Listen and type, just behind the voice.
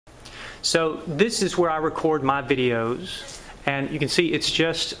So this is where I record my videos, and you can see it's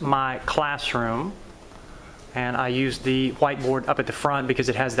just my classroom, and I use the whiteboard up at the front because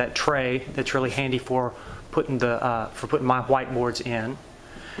it has that tray that's really handy for putting my whiteboards in.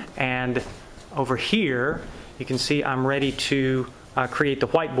 And over here you can see I'm ready to create the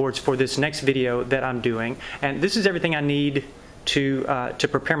whiteboards for this next video that I'm doing, and this is everything I need to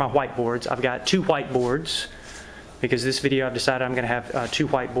prepare my whiteboards. I've got 2 whiteboards because this video I've decided I'm going to have 2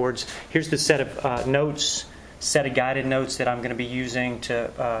 whiteboards. Here's the set of notes, set of guided notes that I'm going to be using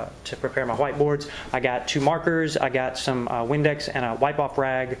to prepare my whiteboards. I got 2 markers, I got some Windex and a wipe-off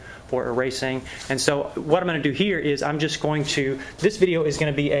rag for erasing. And so what I'm going to do here is I'm just going to, this video is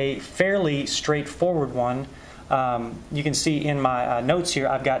going to be a fairly straightforward one. You can see in my notes here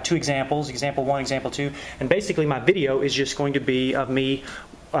I've got 2 examples, example 1, example 2, and basically my video is just going to be of me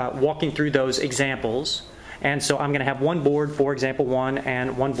walking through those examples. And so I'm going to have one board for example 1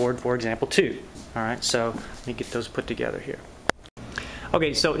 and one board for example 2. Alright, so let me get those put together here.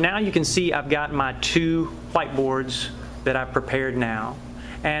 Okay, so now you can see I've got my 2 whiteboards that I've prepared now.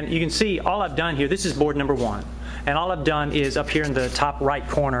 And you can see all I've done here, this is board number 1. And all I've done is up here in the top right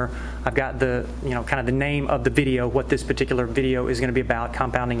corner, I've got the, kind of the name of the video, what this particular video is going to be about,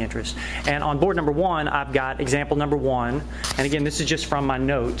 compounding interest. And on board number 1, I've got example number 1. And again, this is just from my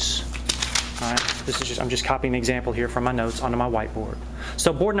notes. All right, I'm just copying the example here from my notes onto my whiteboard.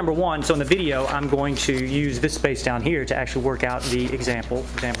 So board number 1, so in the video I'm going to use this space down here to actually work out the example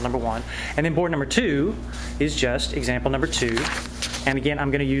number 1. And then board number 2 is just example number 2. And again, I'm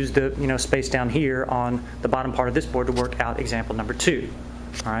going to use the space down here on the bottom part of this board to work out example number 2.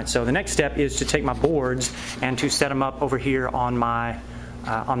 All right, so the next step is to take my boards and to set them up over here on my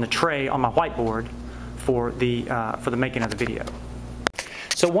on the tray on my whiteboard for the making of the video.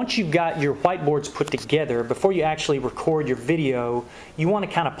 So once you've got your whiteboards put together, before you actually record your video, you want to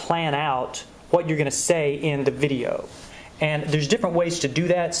kind of plan out what you're going to say in the video. And there's different ways to do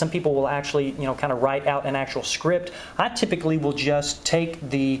that. Some people will actually, kind of write out an actual script. I typically will just take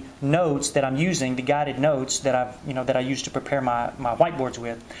the notes that I'm using, the guided notes that I use to prepare my whiteboards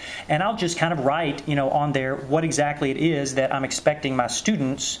with, and I'll just kind of write, on there what exactly it is that I'm expecting my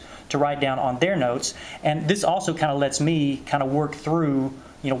students to write down on their notes. And this also kind of lets me kind of work through,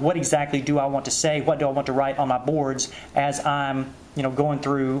 what exactly do I want to say, what do I want to write on my boards as I'm going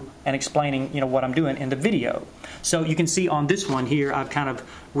through and explaining what I'm doing in the video. So you can see on this one here I've kind of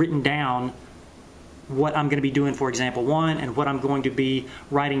written down what I'm going to be doing for example 1 and what I'm going to be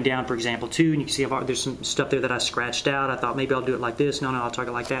writing down for example 2. And you can see there's some stuff there that I scratched out. I thought maybe I'll do it like this. No, I'll talk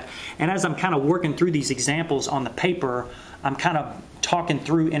it like that. And as I'm kind of working through these examples on the paper, I'm kind of talking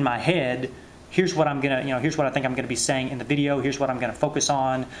through in my head, here's what I'm going to, here's what I think I'm going to be saying in the video. Here's what I'm going to focus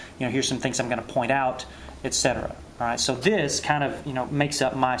on. Here's some things I'm going to point out, etc. All right, so this kind of makes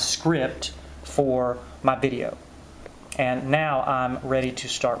up my script for my video. And now I'm ready to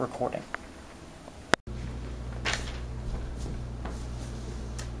start recording.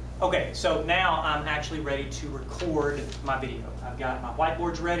 Okay, so now I'm actually ready to record my video. I've got my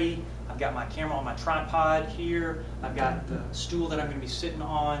whiteboards ready. I've got my camera on my tripod here. I've got the stool that I'm going to be sitting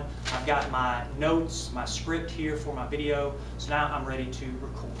on. I've got my notes, my script here for my video. So now I'm ready to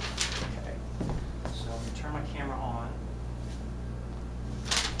record. Okay. So I'm going to turn my camera on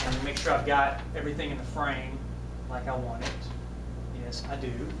and make sure I've got everything in the frame like I want it. Yes, I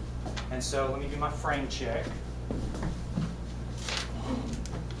do. And so let me do my frame check.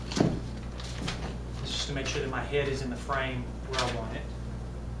 Just to make sure that my head is in the frame where I want it.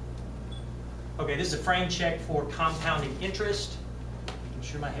 Okay, this is a frame check for compounding interest. Making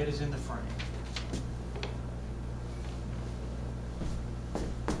sure my head is in the frame.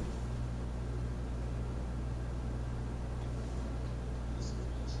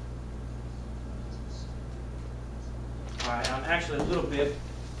 Alright, I'm actually a little bit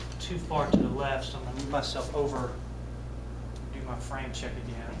too far to the left, so I'm going to move myself over, do my frame check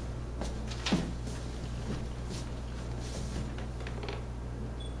again.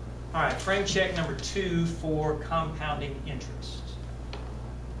 Alright, frame check number 2 for compounding interest.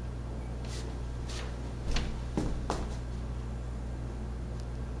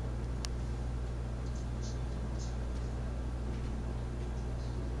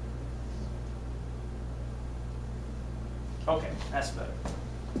 Okay, that's better.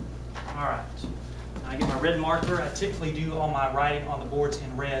 Alright, now I get my red marker. I typically do all my writing on the boards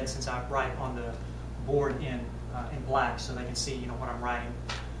in red since I write on the board in black so they can see what I'm writing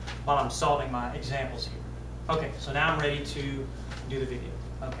while I'm solving my examples here. Okay, so now I'm ready to do the video.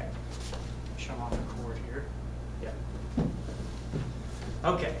 Okay, show them on the record here. Yeah.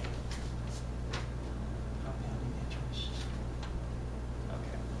 Okay. Compounding interest.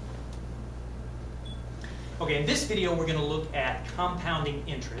 Okay. Okay, in this video we're going to look at compounding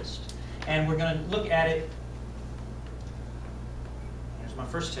interest, and we're going to look at it. Here's my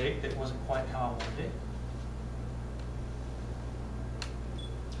first take that wasn't quite how I wanted it.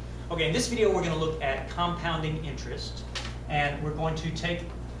 Okay, in this video we're going to look at compounding interest, and we're going to take,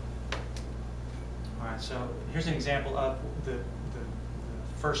 all right, so here's an example of the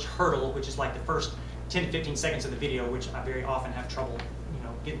first hurdle, which is like the first 10 to 15 seconds of the video, which I very often have trouble,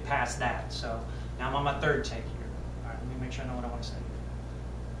 getting past that. So now I'm on my third take here. All right, let me make sure I know what I want to say.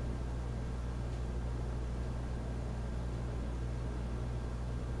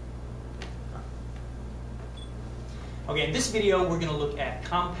 Okay, in this video we're going to look at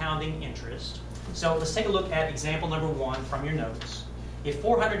compounding interest. So let's take a look at example number 1 from your notes. If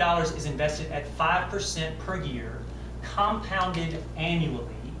 $400 is invested at 5% per year, compounded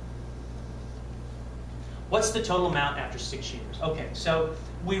annually, what's the total amount after 6 years? Okay, so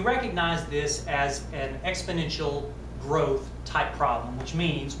we recognize this as an exponential growth type problem, which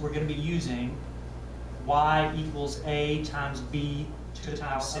means we're going to be using y equals a times b to the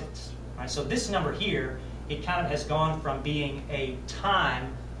power 6. All right, so this number here, it kind of has gone from being a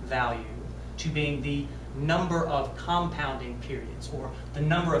time value to being the number of compounding periods, or the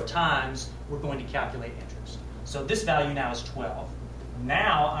number of times we're going to calculate interest. So this value now is 12.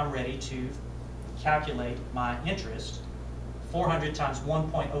 Now I'm ready to calculate my interest. 400 times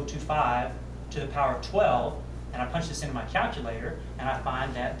 1.025 to the power of 12, and I punch this into my calculator, and I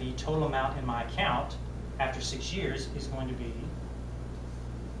find that the total amount in my account after 6 years is going to be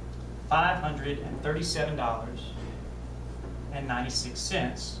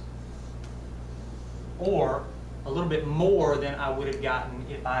 $537.96, or a little bit more than I would have gotten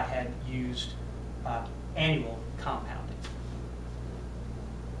if I had used annual compounding.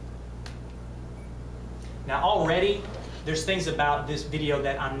 Now already, there's things about this video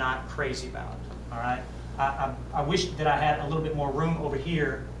that I'm not crazy about, all right? I wish that I had a little bit more room over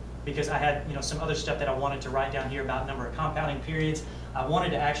here, because I had some other stuff that I wanted to write down here about number of compounding periods. I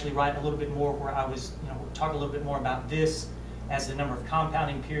wanted to actually write a little bit more where I was, talk a little bit more about this as the number of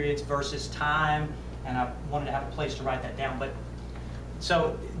compounding periods versus time, and I wanted to have a place to write that down. But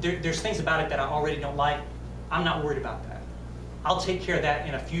so there's things about it that I already don't like. I'm not worried about that. I'll take care of that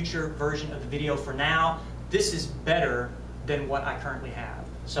in a future version of the video. For now, this is better than what I currently have.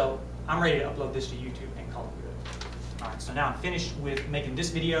 So I'm ready to upload this to YouTube and call it good. All right, so now I'm finished with making this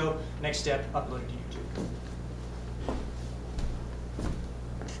video. Next step, upload it to YouTube.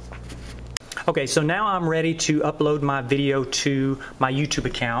 Okay, so now I'm ready to upload my video to my YouTube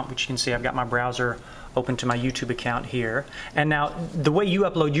account, which you can see I've got my browser open to my YouTube account here. And now the way you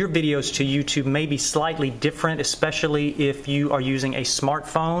upload your videos to YouTube may be slightly different, especially if you are using a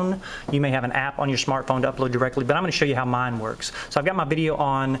smartphone. You may have an app on your smartphone to upload directly, but I'm going to show you how mine works. So I've got my video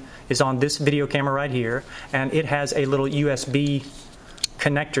on this video camera right here, and it has a little USB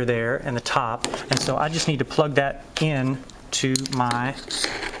connector there in the top, and so I just need to plug that in to my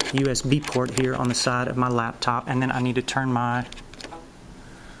USB port here on the side of my laptop, and then I need to turn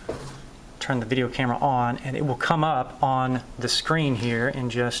the video camera on, and it will come up on the screen here in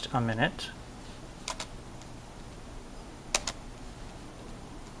just a minute.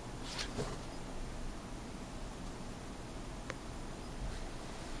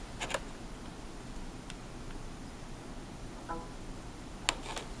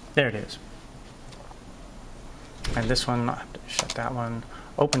 There it is. And this one, I have to shut that one.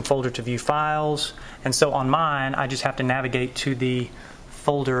 Open folder to view files. And so on mine, I just have to navigate to the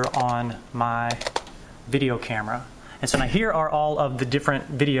folder on my video camera. And so now here are all of the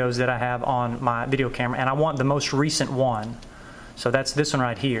different videos that I have on my video camera, and I want the most recent one. So that's this one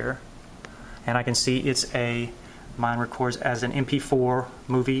right here. And I can see mine records as an MP4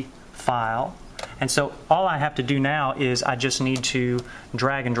 movie file. And so all I have to do now is I just need to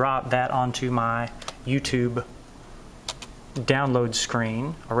drag and drop that onto my YouTube download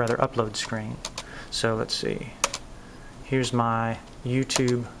screen, or rather upload screen. So let's see. Here's my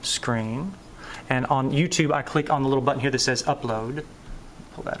YouTube screen. And on YouTube, I click on the little button here that says upload.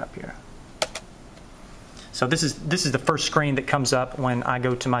 Pull that up here. So this is the first screen that comes up when I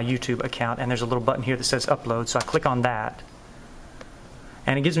go to my YouTube account, and there's a little button here that says upload. So I click on that.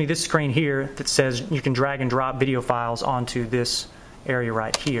 And it gives me this screen here that says you can drag and drop video files onto this area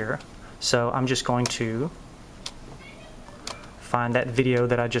right here. So I'm just going to find that video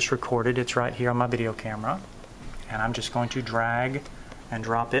that I just recorded. It's right here on my video camera. And I'm just going to drag and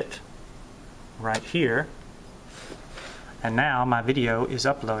drop it right here. And now my video is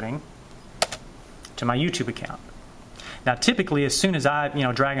uploading to my YouTube account. Now typically, as soon as I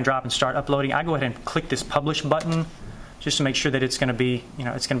drag and drop and start uploading, I go ahead and click this publish button just to make sure that it's going to be,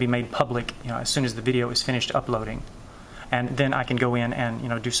 it's going to be made public, as soon as the video is finished uploading. And then I can go in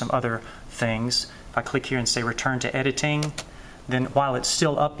and, do some other things. If I click here and say return to editing, then while it's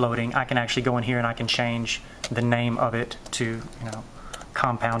still uploading, I can actually go in here and I can change the name of it to,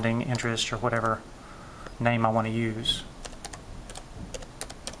 compounding interest or whatever name I want to use.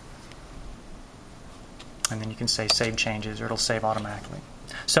 And then you can say save changes, or it'll save automatically.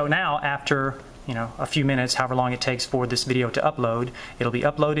 So now after a few minutes, however long it takes for this video to upload, it'll be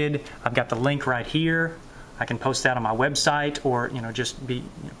uploaded. I've got the link right here. I can post that on my website, or just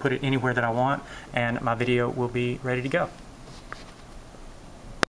put it anywhere that I want, and my video will be ready to go.